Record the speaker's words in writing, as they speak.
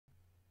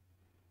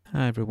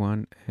Hi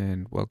everyone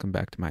and welcome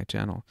back to my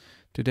channel.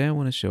 Today I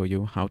want to show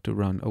you how to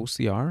run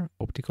OCR,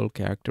 optical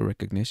character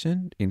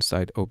recognition,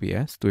 inside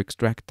OBS to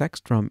extract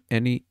text from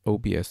any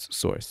OBS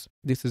source.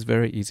 This is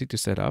very easy to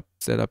set up.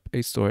 Set up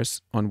a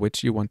source on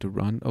which you want to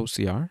run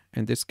OCR,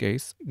 in this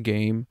case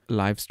game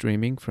live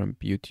streaming from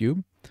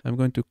YouTube. I'm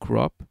going to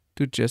crop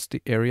to just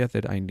the area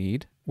that I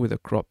need with a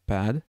crop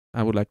pad.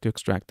 I would like to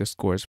extract the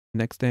scores.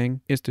 Next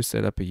thing is to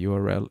set up a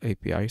URL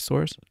API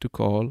source to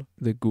call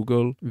the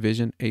Google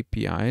Vision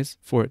APIs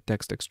for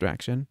text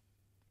extraction.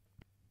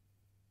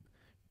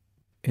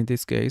 In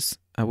this case,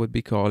 I would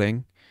be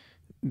calling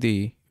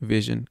the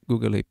Vision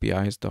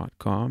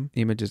googleapis.com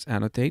images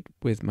annotate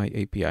with my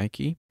API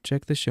key.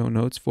 Check the show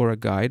notes for a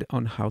guide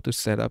on how to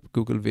set up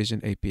Google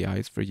Vision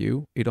APIs for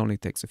you. It only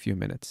takes a few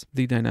minutes.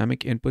 The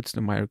dynamic inputs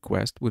to my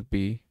request would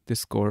be the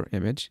score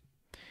image.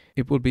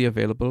 It will be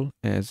available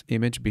as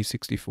image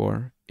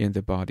B64 in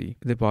the body.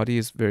 The body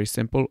is very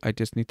simple. I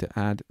just need to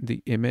add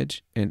the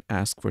image and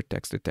ask for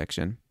text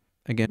detection.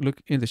 Again,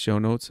 look in the show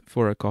notes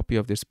for a copy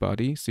of this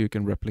body so you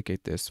can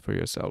replicate this for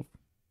yourself.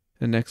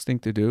 The next thing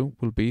to do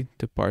will be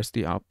to parse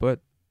the output.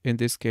 In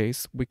this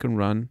case, we can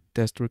run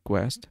test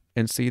request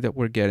and see that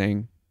we're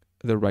getting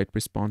the right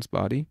response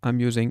body. I'm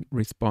using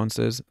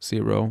responses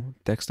 0,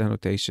 text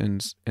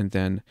annotations, and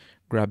then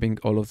grabbing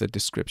all of the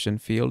description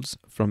fields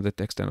from the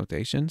text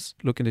annotations.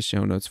 Look in the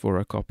show notes for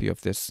a copy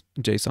of this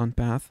JSON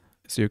path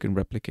so you can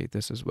replicate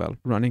this as well.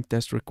 Running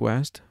test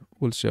request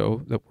will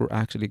show that we're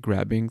actually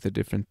grabbing the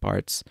different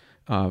parts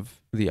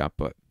of the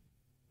output.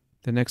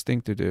 The next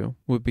thing to do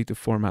would be to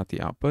format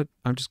the output.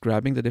 I'm just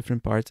grabbing the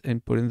different parts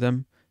and putting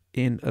them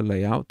in a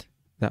layout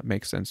that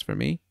makes sense for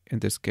me. In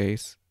this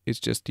case, it's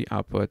just the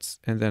outputs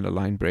and then a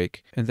line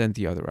break and then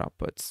the other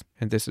outputs.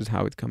 And this is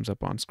how it comes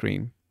up on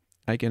screen.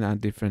 I can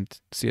add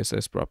different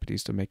CSS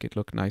properties to make it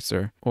look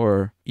nicer,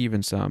 or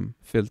even some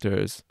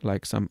filters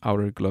like some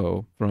outer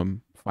glow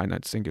from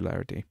finite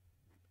singularity.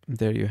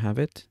 There you have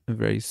it, a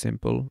very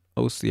simple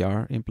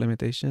OCR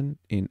implementation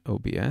in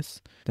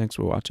OBS. Thanks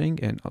for watching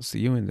and I'll see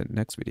you in the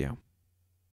next video.